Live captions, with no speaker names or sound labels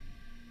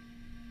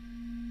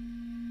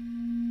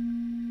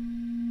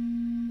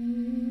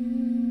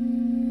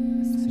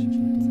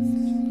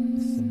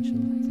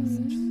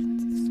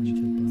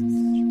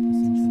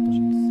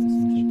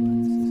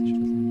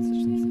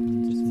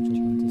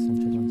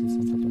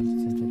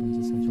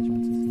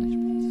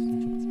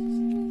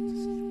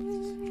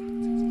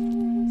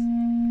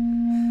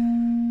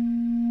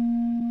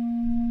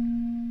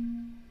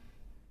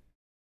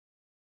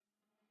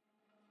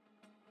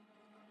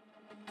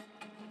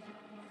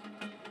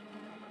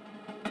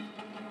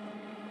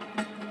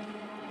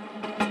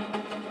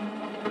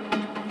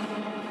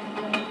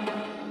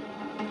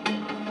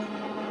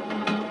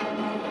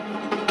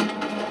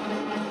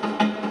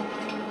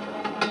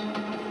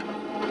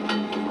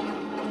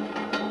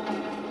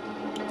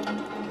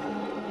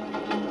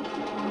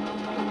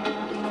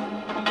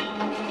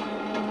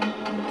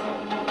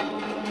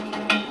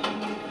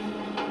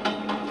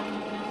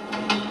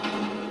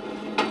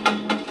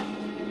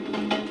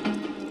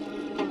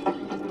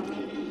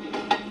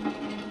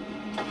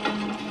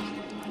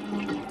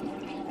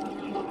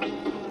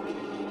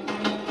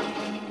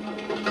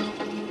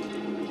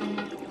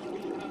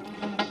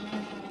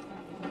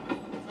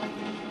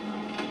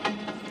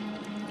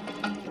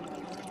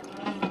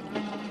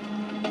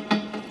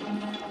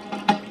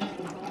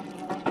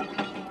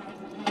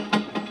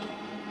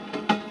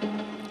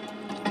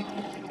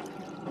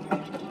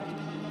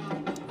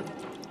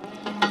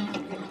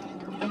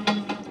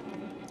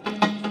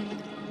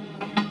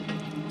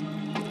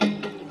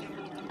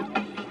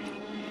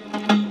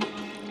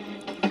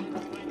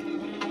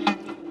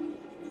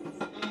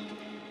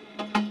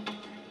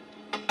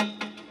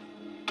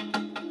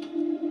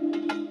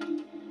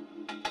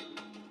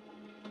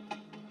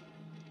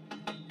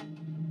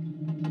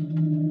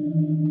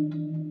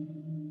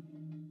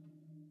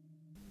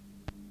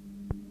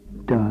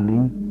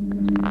Darling,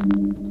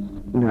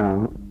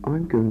 now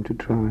I'm going to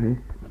try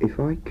if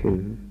I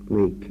can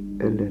make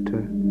a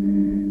letter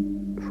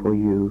for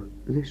you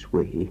this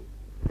way.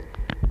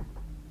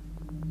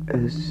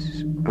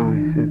 As I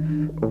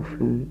have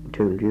often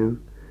told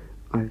you,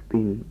 I've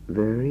been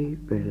very,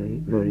 very,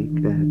 very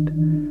glad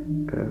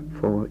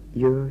for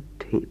your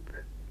tape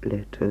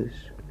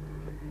letters.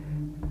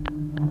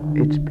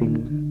 It's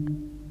been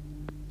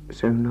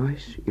so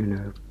nice,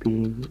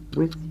 being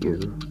with you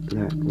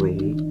that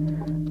way,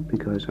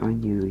 because I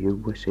knew you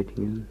were sitting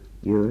in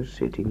your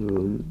sitting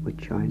room,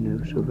 which I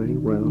know so very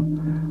well.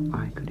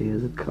 I could hear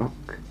the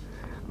clock,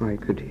 I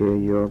could hear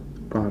your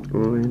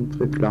bottle and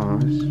the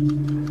glass,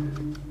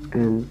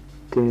 and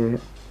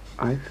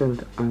I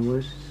felt I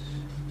was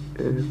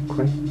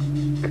quite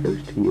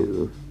close to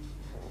you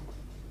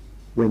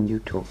when you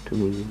talked to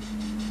me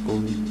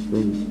on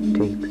the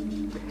tape.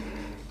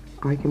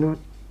 I cannot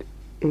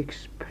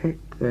expect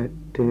that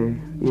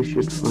you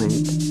should find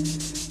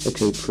a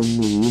tape from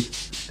me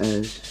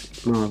as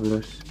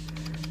marvelous.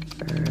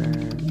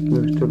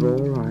 Most of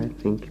all, I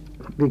think,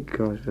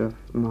 because of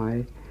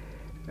my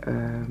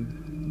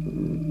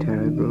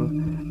terrible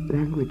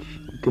language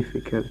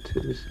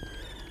difficulties,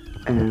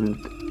 and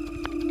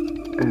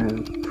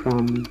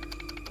from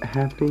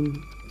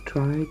having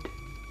tried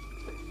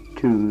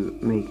to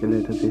make a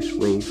letter this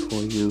way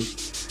for you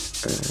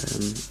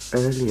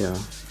earlier,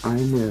 I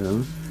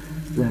know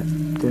that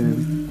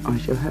I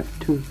shall have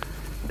to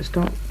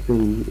stop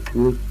the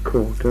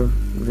recorder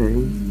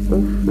very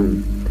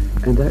often,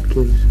 and that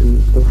gives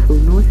an awful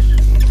noise.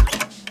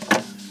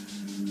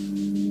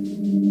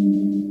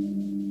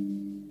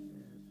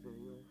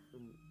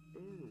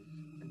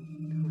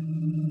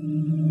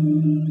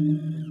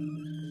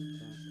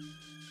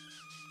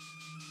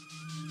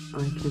 I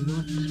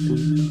cannot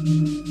speak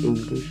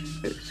English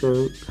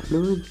so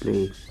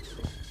fluently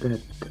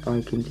that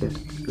I can just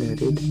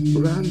let it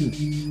run.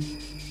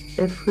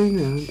 Every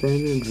now and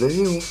then, and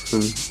very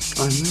often,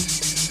 I must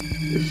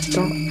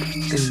stop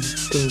and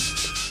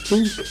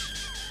think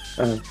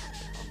of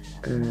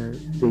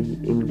the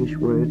English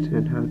words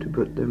and how to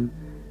put them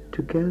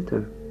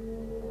together.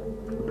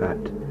 But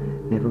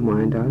never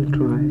mind, I'll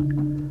try.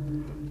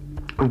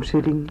 I'm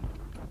sitting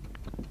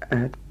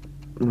at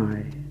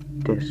my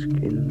desk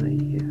in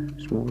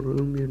the small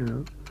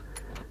room,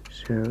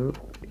 so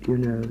you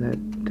know that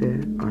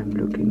I'm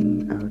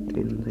looking out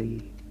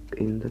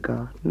in the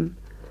garden.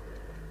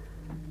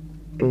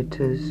 It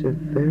is a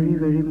very,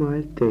 very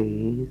mild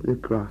day. The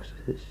grass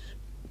is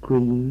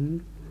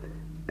green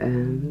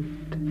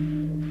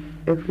and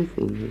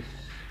everything is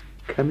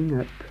coming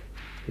up.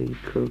 The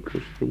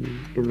crocus, the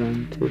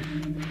erantis,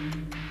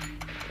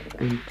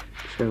 and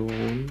so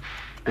on.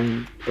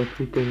 And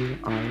every day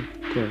I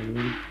tell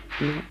them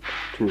not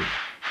to.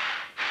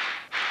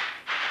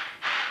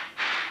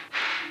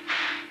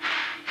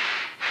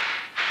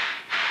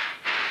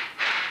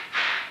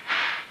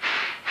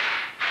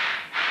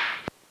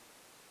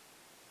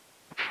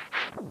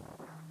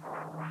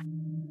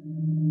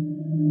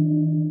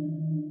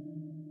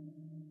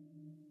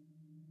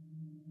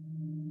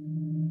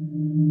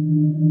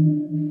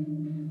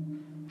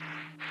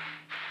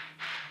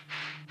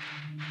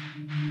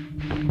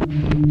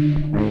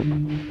 I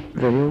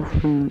very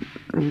often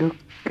look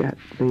at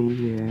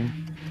the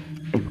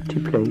empty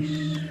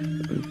place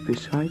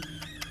beside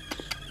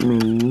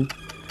me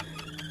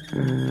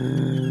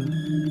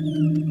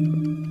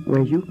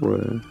where you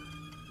were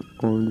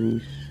all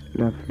these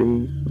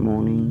lovely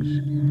mornings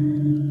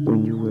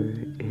when you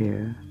were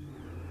here.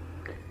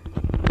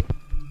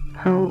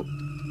 How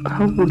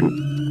would it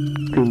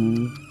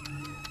be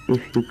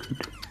if you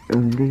could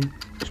only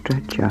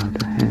stretch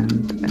out a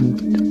hand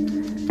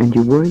and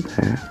you weren't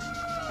there?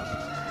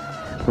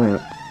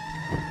 Well,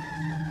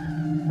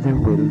 there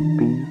will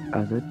be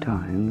other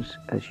times,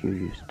 as you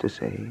used to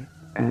say,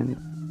 and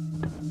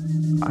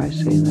I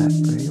say that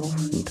very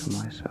often to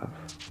myself.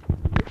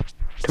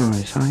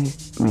 Doris, I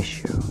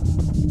miss you.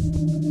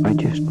 I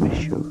just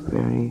miss you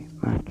very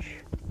much.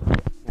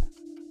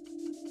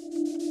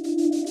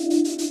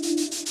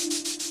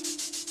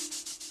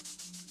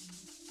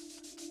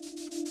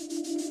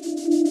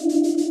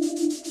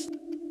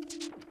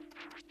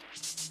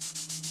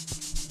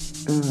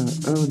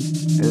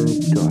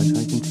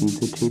 see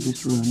the tape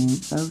is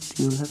running out.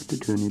 You'll have to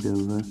turn it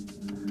over.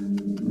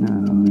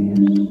 Now, yes.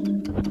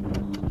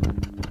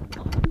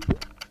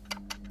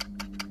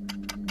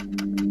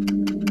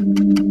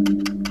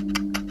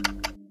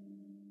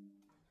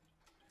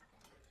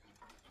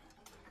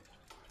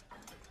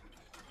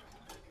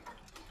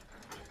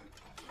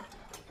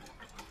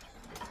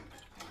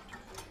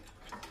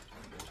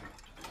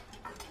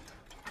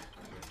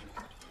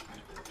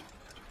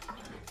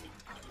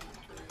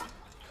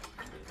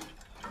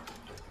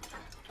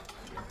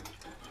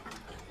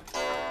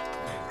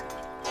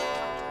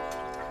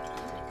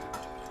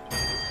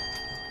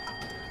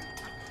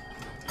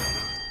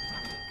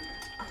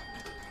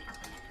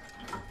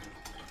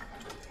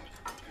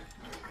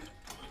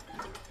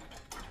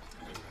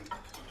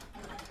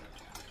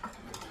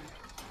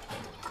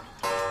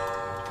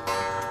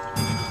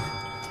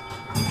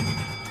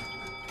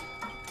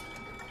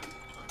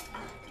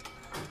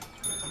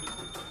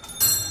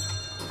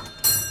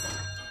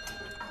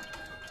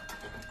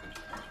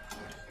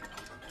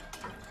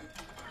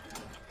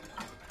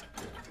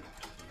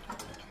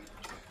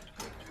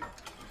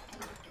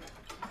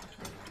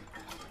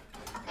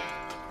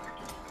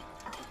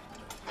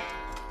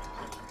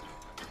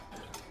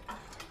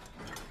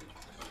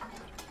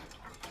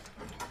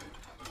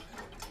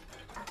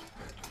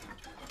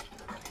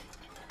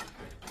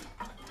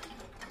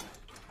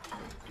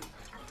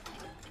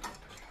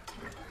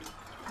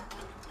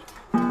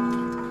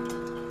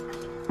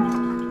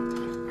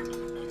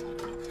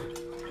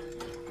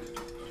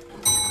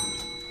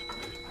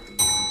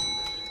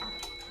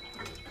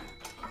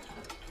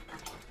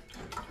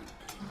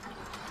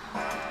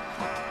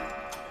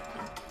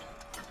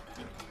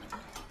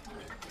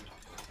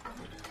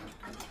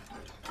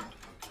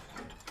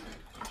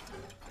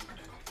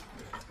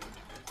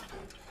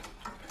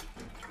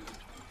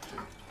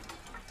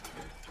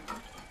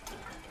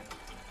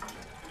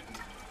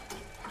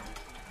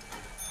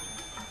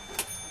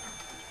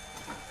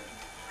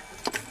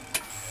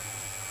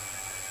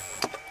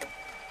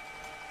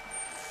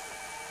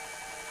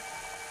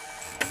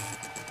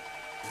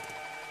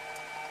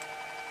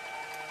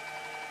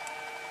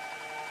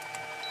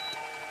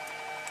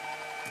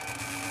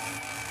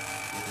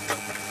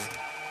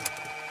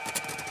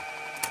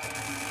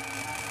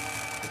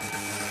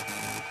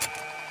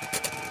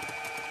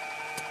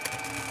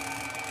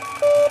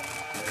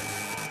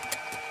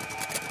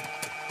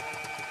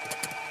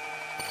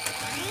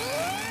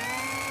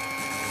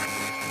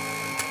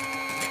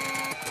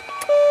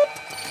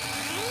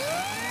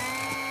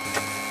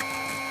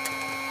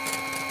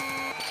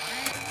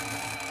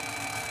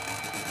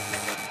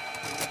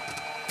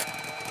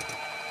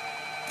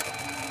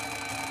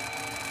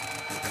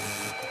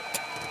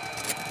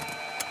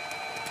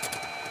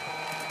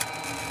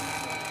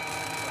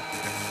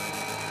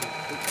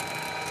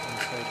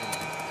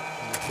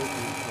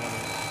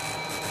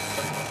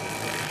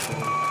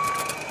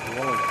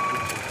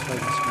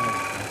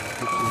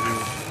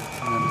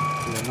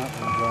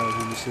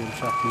 Same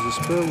track as a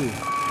spur wheel,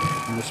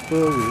 and the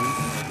spur wheel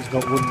has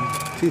got wooden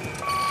teeth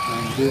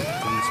and the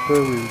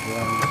spur wheel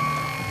drives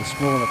the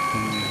smaller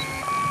pinion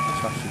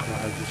which actually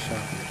drives the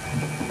shaft.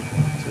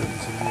 So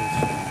it's a real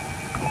shame.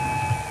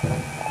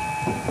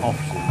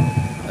 Often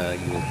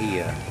you'll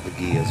hear the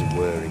gears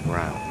whirring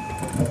round.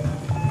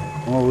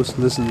 I'm always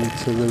listening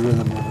to the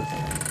rhythm of it,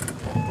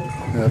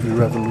 every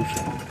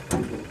revolution.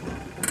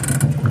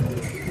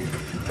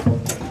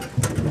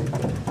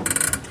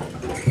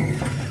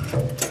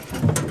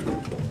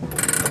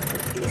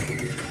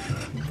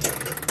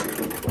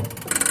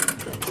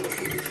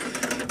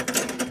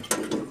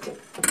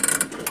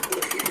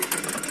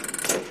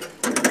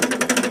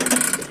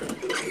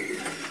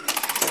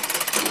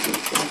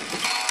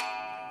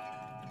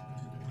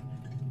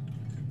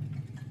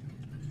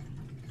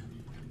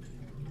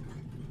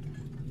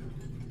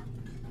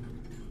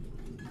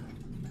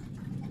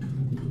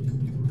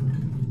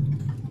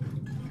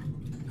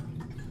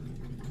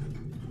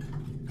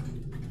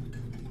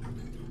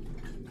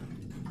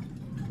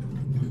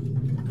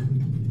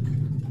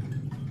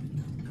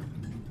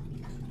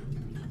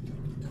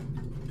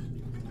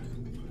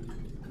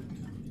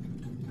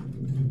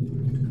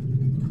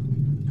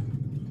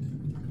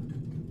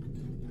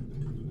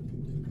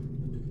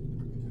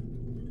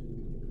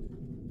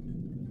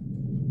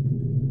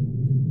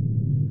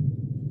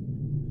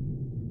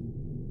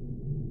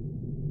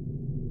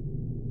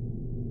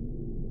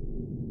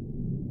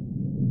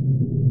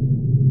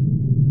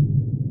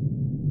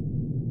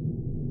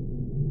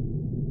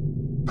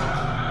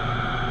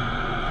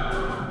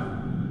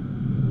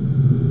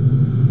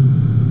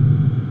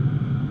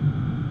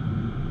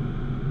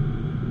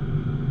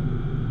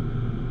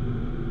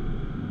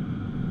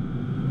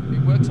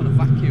 On a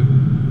vacuum.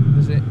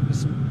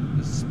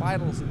 There's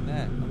spirals in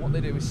there, and what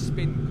they do is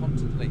spin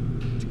constantly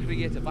to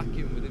create a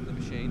vacuum within the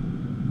machine,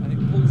 and it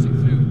pulls it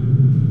through.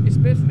 It's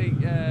basically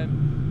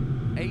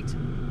 8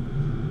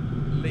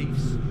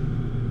 leaves.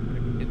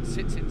 It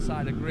sits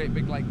inside a great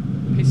big like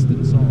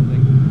piston sort of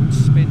thing, which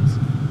spins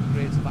and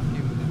creates a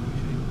vacuum within the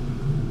machine.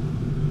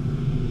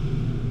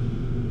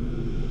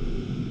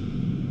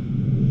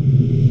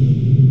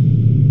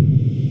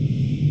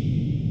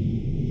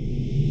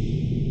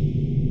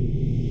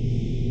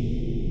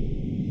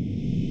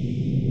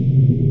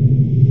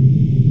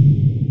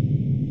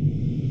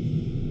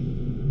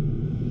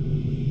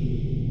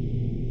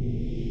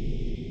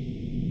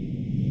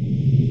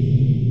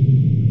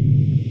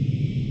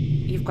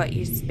 got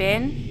your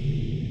spin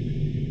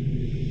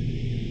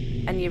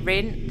and your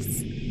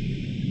rinse,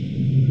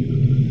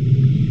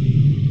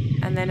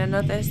 and then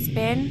another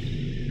spin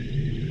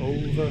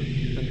Over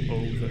and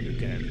over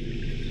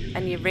again.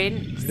 and your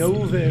rinse, No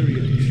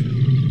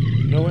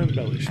variation. No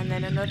embellishment. and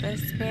then another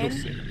spin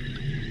Nothing.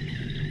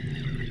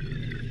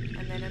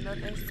 and then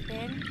another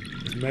spin.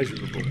 It's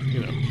measurable, you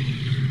know.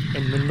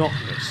 And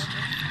monotonous.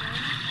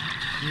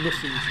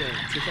 Nothing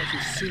changed. You can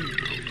actually see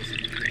that nothing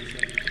changed.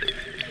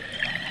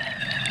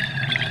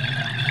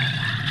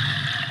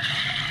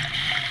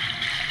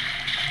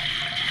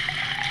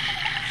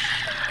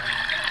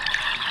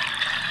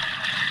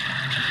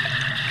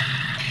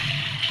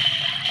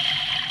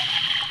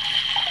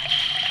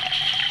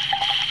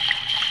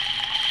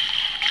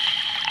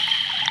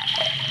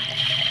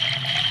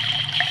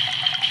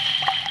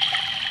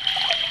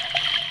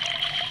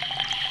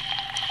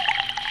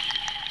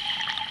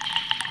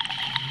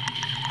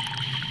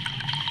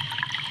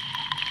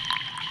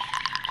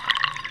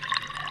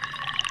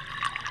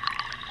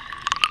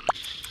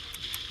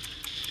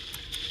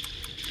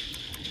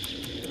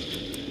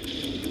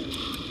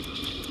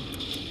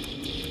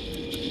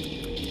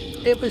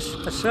 It was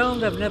a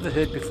sound I've never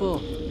heard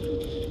before.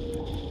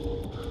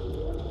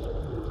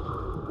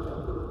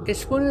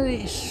 It's one of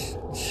these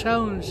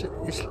sounds,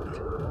 it's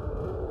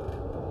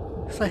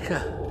like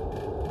a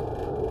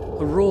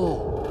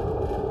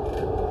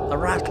roar, a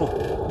rattle.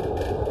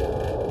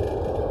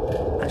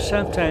 And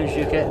sometimes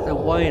you get the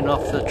whine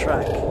off the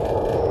track.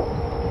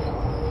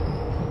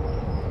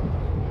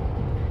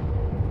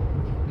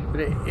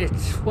 But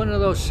it's one of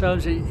those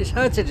sounds, it's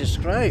hard to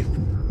describe.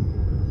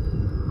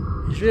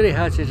 It's really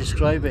hard to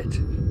describe it.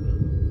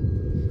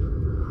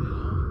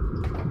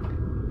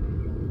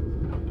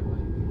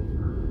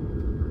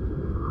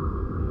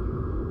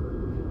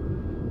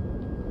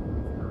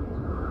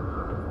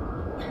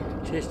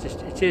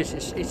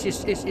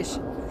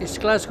 It's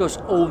Glasgow's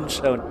own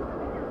sound.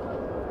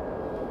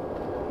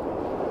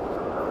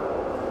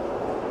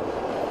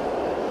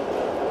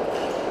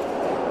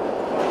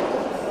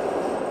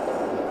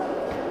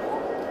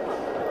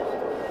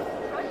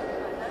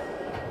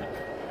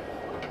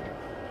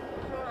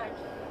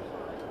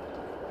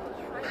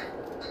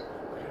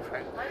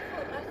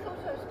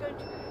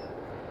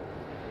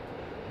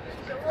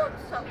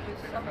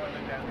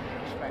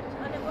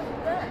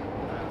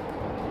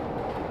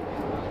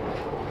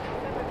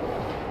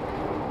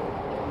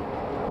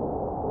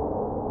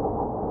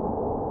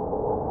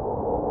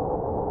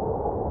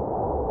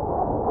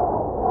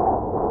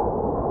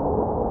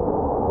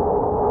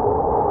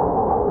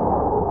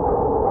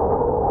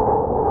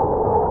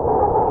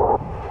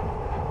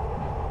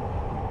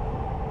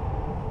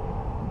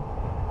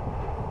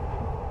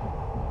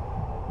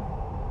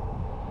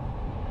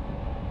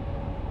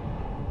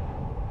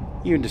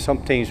 Even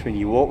sometimes when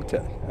you walked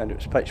it and it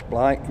was pitch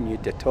black and you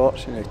had the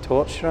torch and the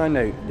torch ran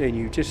out, then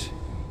you just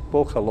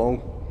walk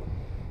along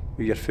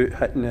with your foot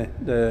hitting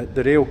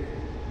the rail,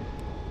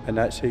 and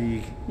that's how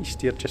you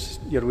steer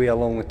just your way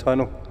along the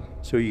tunnel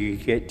so you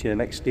get to the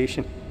next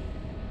station.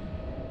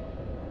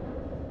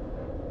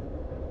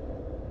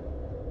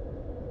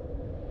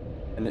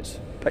 And it's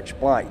pitch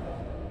black.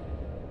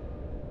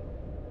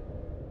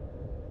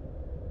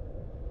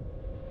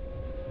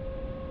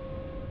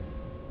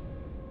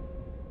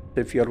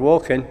 If you're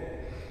walking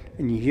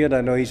and you hear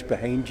a noise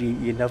behind you,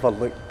 you never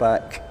look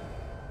back.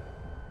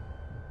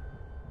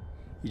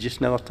 You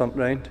just never turn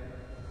round.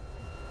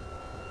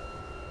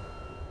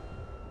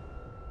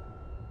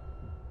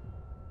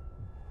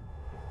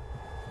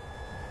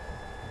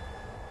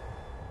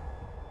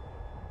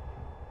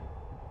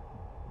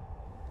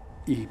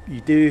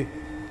 You do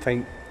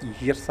think you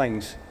hear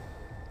things,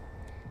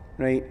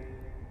 right?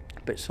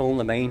 But it's all in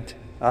the mind,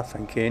 I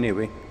think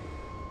anyway.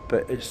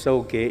 But it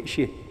still gets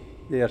you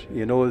there.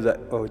 You know that,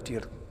 oh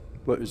dear,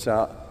 what was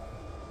that?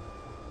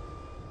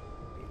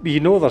 But you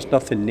know there's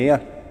nothing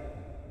there.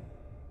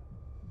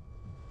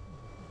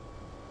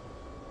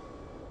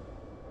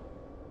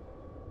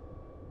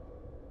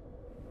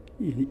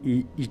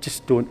 You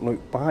just don't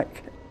look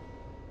back.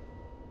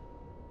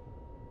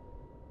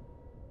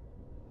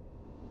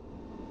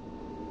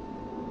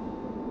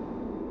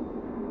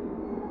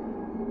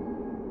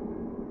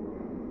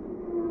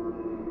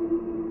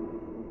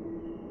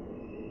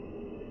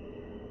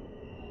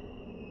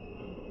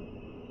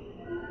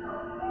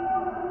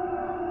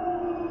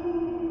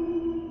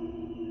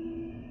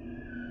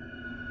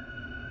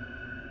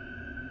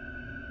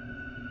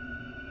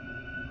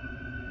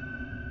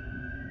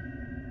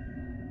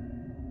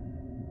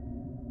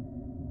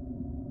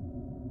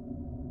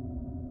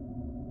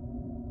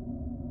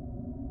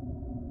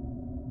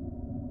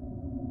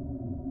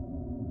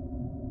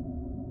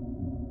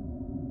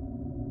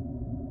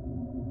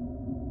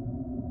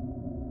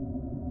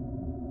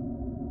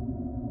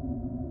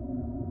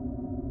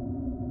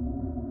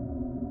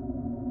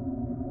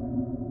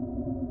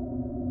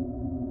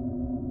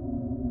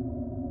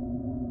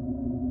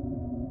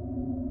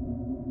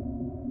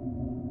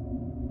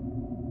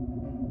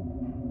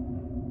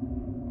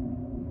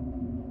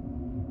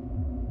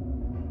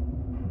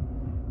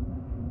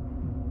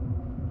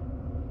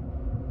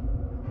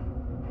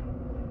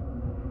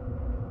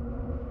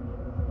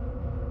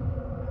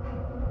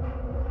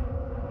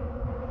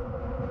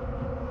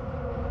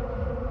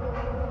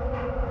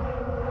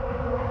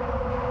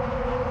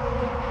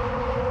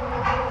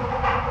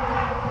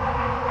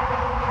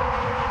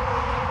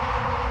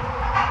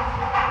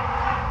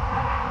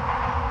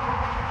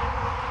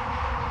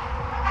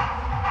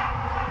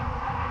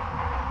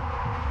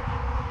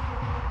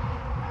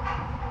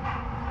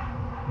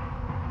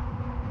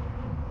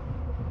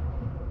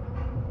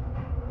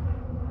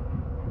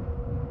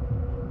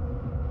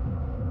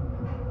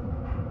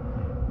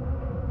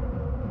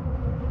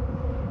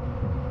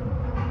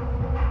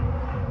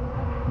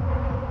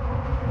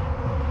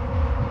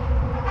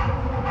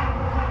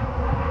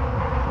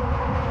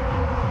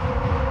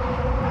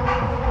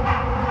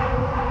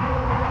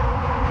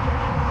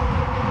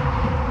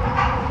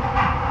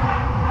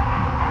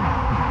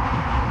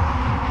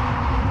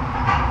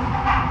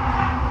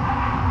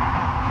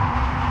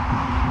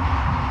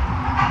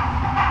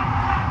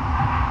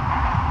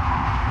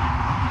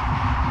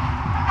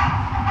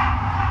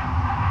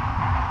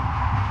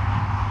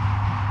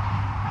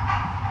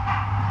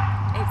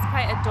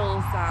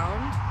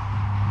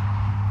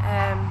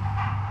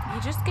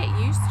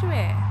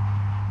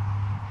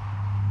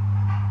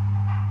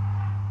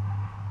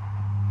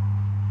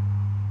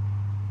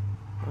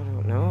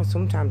 know,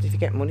 sometimes if you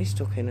get money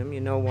stuck in them, you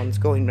know one's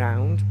going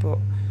round, but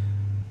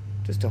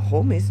just a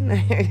hum, isn't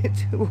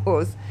it, to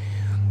us?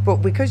 But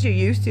because you're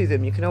used to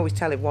them, you can always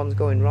tell if one's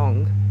going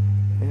wrong.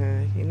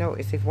 You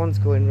notice if one's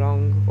going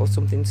wrong or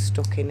something's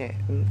stuck in it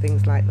and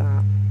things like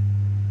that.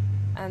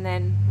 And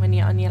then when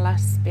you're on your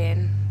last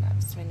spin,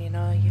 that's when you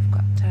know you've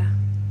got to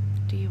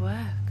do your work.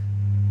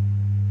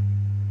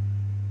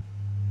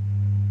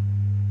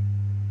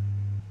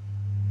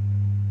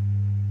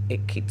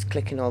 It keeps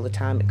clicking all the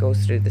time. It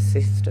goes through the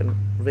system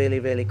really,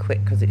 really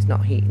quick because it's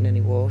not heating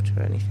any water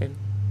or anything.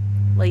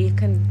 Well, you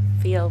can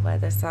feel where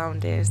the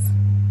sound is.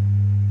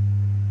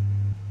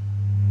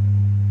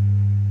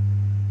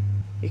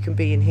 You can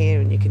be in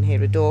here and you can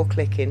hear a door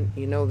clicking.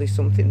 You know there's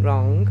something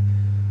wrong.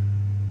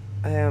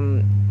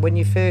 When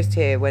you first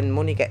hear when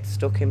money gets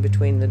stuck in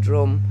between the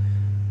drum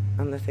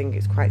and the thing,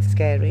 it's quite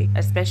scary.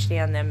 Especially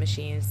on their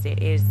machines,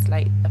 it is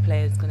like a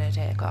plane's going to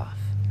take off.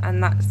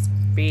 And that's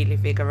really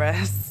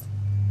vigorous.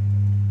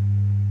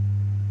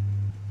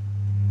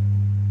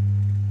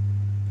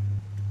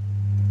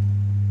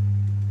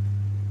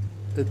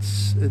 It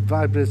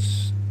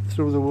vibrates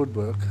through the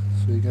woodwork,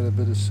 so you get a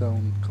bit of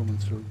sound coming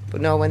through.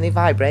 But no, when they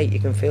vibrate, you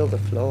can feel the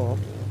floor.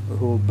 The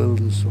whole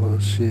building's sort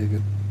of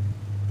shaking.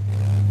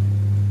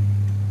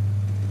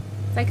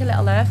 It's like a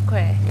little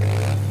earthquake.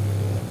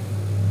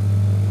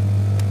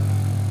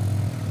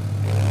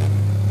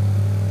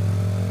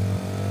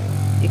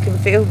 You can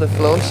feel the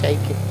floor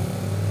shaking.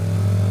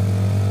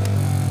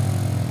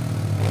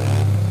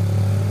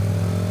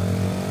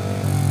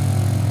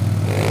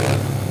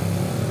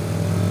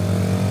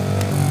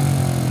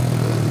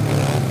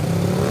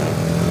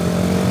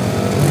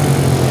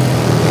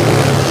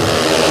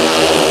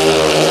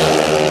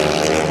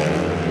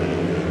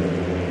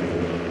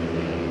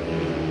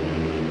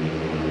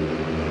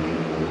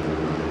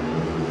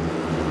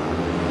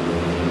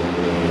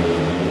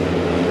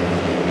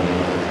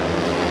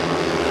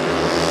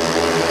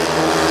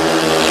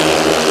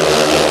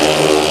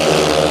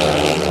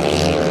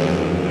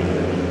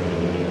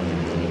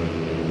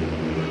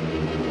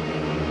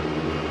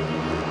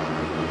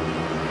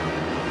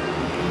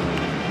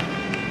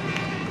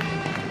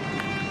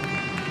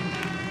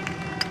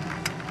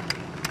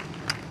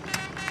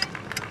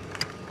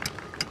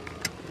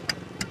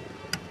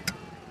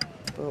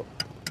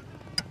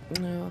 But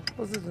no,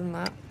 other than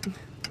that,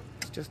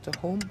 it's just a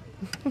hum.